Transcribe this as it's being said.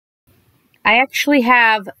I actually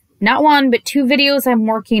have not one, but 2 videos I'm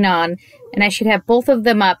working on, and I should have both of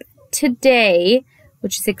them up today,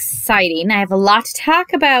 which is exciting. I have a lot to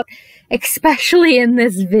talk about, especially in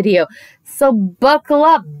this video. So buckle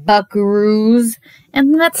up, buckaroos,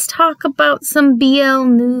 and let's talk about some BL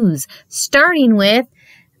news, starting with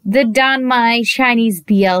the Danmai Chinese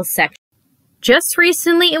BL section. Just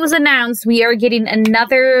recently, it was announced we are getting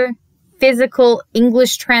another physical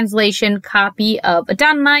English translation copy of a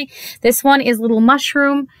Danmai. This one is Little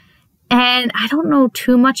Mushroom, and I don't know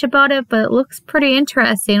too much about it, but it looks pretty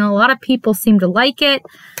interesting. A lot of people seem to like it.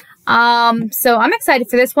 So I'm excited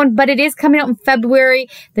for this one, but it is coming out in February,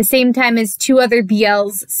 the same time as 2 other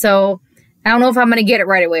BLs, so I don't know if I'm going to get it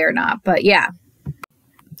right away or not, but yeah.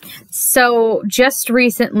 So just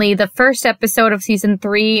recently, the first episode of season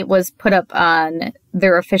 3 was put up on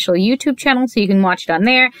their official YouTube channel, so you can watch it on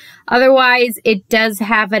there. Otherwise, it does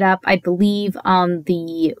have it up, I believe, on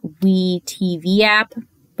the WeTV app,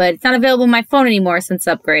 but it's not available on my phone anymore since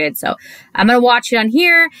it's upgraded, so I'm going to watch it on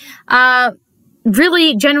here.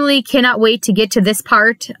 Really, generally cannot wait to get to this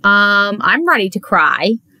part. I'm ready to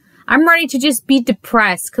cry. I'm ready to just be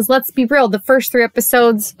depressed, because let's be real, the first 3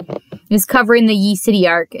 episodes is covering the Yi City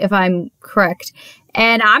arc, if I'm correct.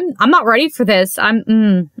 And I'm not ready for this.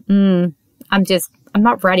 I'm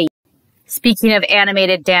not ready. Speaking of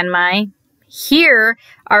animated Danmai, here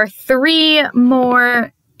are 3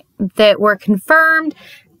 more that were confirmed.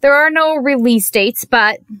 There are no release dates,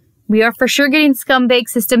 but we are for sure getting Scumbag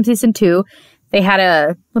System Season 2. They had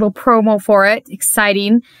a little promo for it.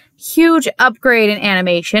 Exciting. Huge upgrade in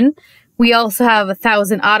animation. We also have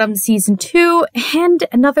 1,000 Autumn Season 2 and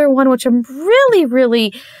another one which I'm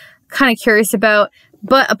really kind of curious about.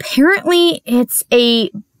 But apparently it's a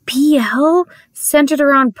BL centered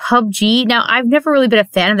around PUBG. Now, I've never really been a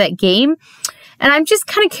fan of that game, and I'm just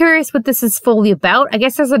kind of curious what this is fully about. I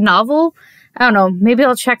guess there's a novel. I don't know. Maybe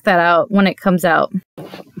I'll check that out when it comes out.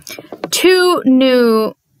 2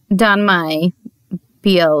 new Danmai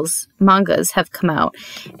BLs, mangas have come out.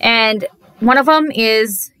 And one of them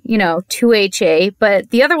is, you know, 2HA, but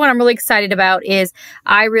the other one I'm really excited about is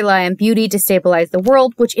I Rely on Beauty to Stabilize the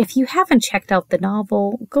World, which if you haven't checked out the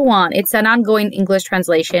novel, go on. It's an ongoing English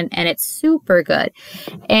translation, and it's super good.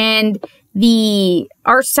 And the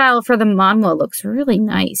art style for the manhwa looks really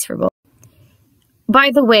nice for both. By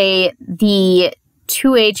the way, the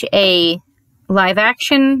 2HA live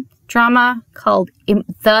action drama called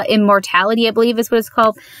The Immortality, I believe is what it's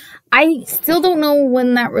called. I still don't know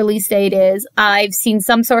when that release date is. I've seen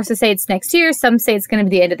some sources say it's next year, some say it's going to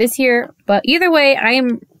be the end of this year, but either way, I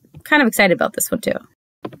am kind of excited about this one too.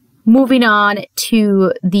 Moving on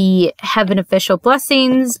to the Heaven Official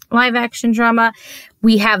Blessings live action drama,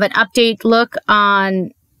 we have an update look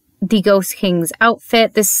on the Ghost King's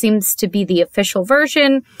outfit. This seems to be the official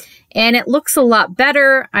version, and it looks a lot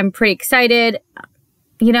better. I'm pretty excited.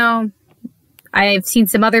 You know, I've seen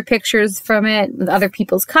some other pictures from it with other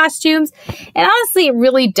people's costumes, and honestly, it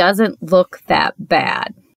really doesn't look that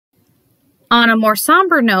bad. On a more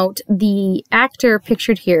somber note, the actor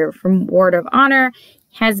pictured here from Ward of Honor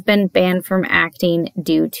has been banned from acting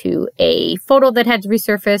due to a photo that had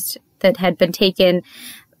resurfaced that had been taken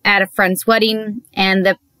at a friend's wedding, and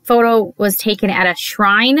the photo was taken at a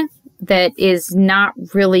shrine that is not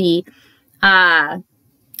really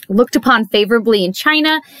looked upon favorably in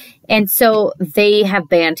China, and so they have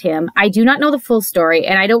banned him. I do not know the full story,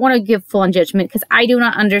 and I don't want to give full-on judgment because I do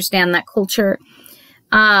not understand that culture.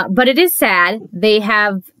 But it is sad. They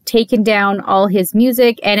have taken down all his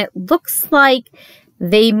music, and it looks like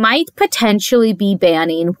they might potentially be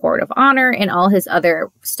banning Ward of Honor and all his other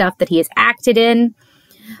stuff that he has acted in.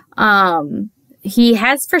 He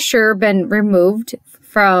has for sure been removed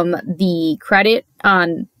from the credit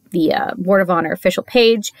on the Ward of Honor official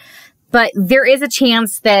page, but there is a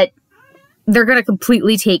chance that they're going to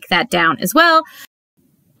completely take that down as well.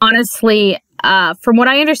 Honestly, from what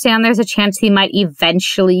I understand, there's a chance he might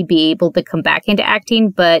eventually be able to come back into acting,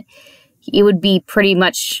 but it would be pretty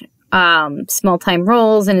much small-time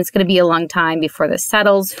roles, and it's going to be a long time before this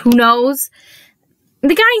settles. Who knows?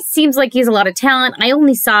 The guy seems like he has a lot of talent. I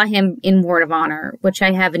only saw him in Ward of Honor, which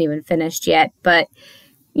I haven't even finished yet, but,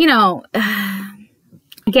 you know,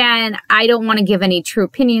 again, I don't want to give any true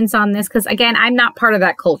opinions on this because, again, I'm not part of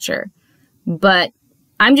that culture, but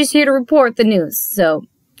I'm just here to report the news, so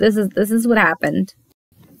this is what happened.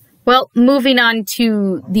 Well, moving on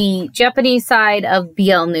to the Japanese side of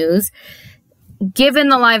BL news, Given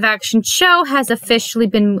the live action show has officially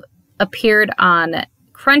been appeared on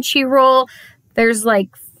Crunchyroll. There's like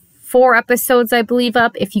 4 episodes, I believe,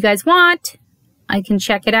 up. If you guys want, I can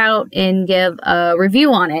check it out and give a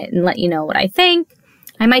review on it and let you know what I think.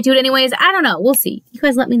 I might do it anyways. I don't know. We'll see. You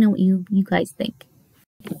guys let me know what you guys think.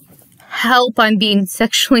 Help, I'm being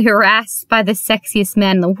sexually harassed by the sexiest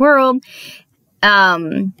man in the world.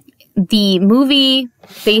 The movie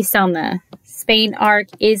based on the Spain arc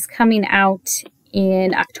is coming out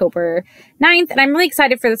in October 9th. And I'm really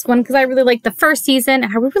excited for this one because I really liked the first season.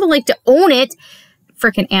 I would really like to own it.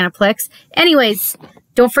 Freaking Aniplex. Anyways,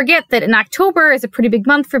 don't forget that in October is a pretty big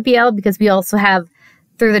month for BL because we also have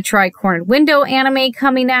Through the Tri-Cornered Window anime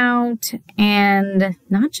coming out. And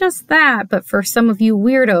not just that, but for some of you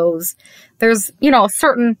weirdos, there's, you know,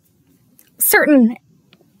 certain,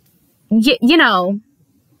 you know,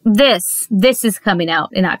 this is coming out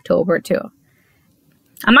in October too.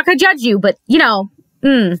 I'm not going to judge you, but, you know,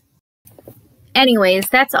 Anyways,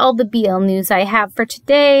 that's all the BL news I have for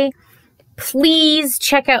today. Please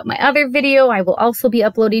check out my other video. I will also be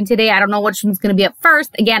uploading today. I don't know which one's going to be up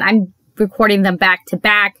first. Again, I'm recording them back to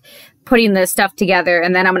back, putting the stuff together,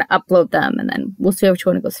 and then I'm going to upload them, and then we'll see which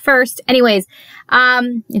one goes first. Anyways,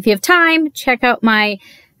 if you have time, check out my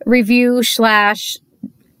review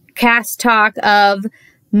 / cast talk of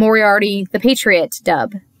Moriarty the Patriot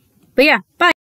dub. But yeah, bye.